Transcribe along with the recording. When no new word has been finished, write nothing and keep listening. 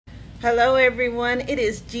Hello everyone, it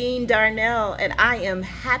is Jean Darnell and I am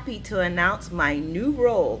happy to announce my new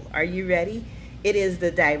role. Are you ready? It is the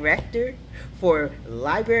Director for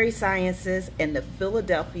Library Sciences in the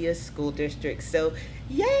Philadelphia School District. So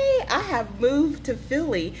yay, I have moved to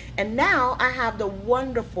Philly and now I have the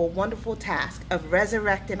wonderful task of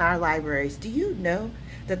resurrecting our libraries. Do you know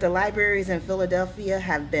that the libraries in Philadelphia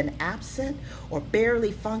have been absent or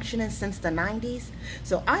barely functioning since the 90s?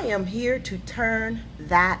 So I am here to turn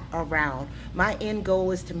that around. My end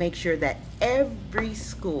goal is to make sure that every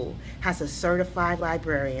school has a certified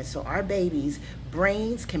librarian so our babies'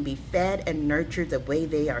 brains can be fed and nurtured the way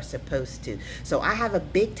they are supposed to. So I have a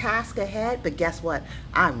big task ahead, but guess what?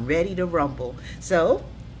 I'm ready to rumble. So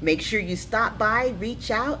make sure you stop by,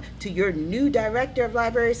 reach out to your new Director of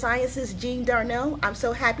Library Sciences, Jean Darnell. I'm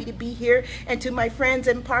so happy to be here. And to my friends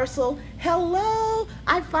in PARSL, hello,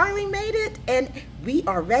 I finally made it and we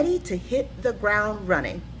are ready to hit the ground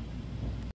running.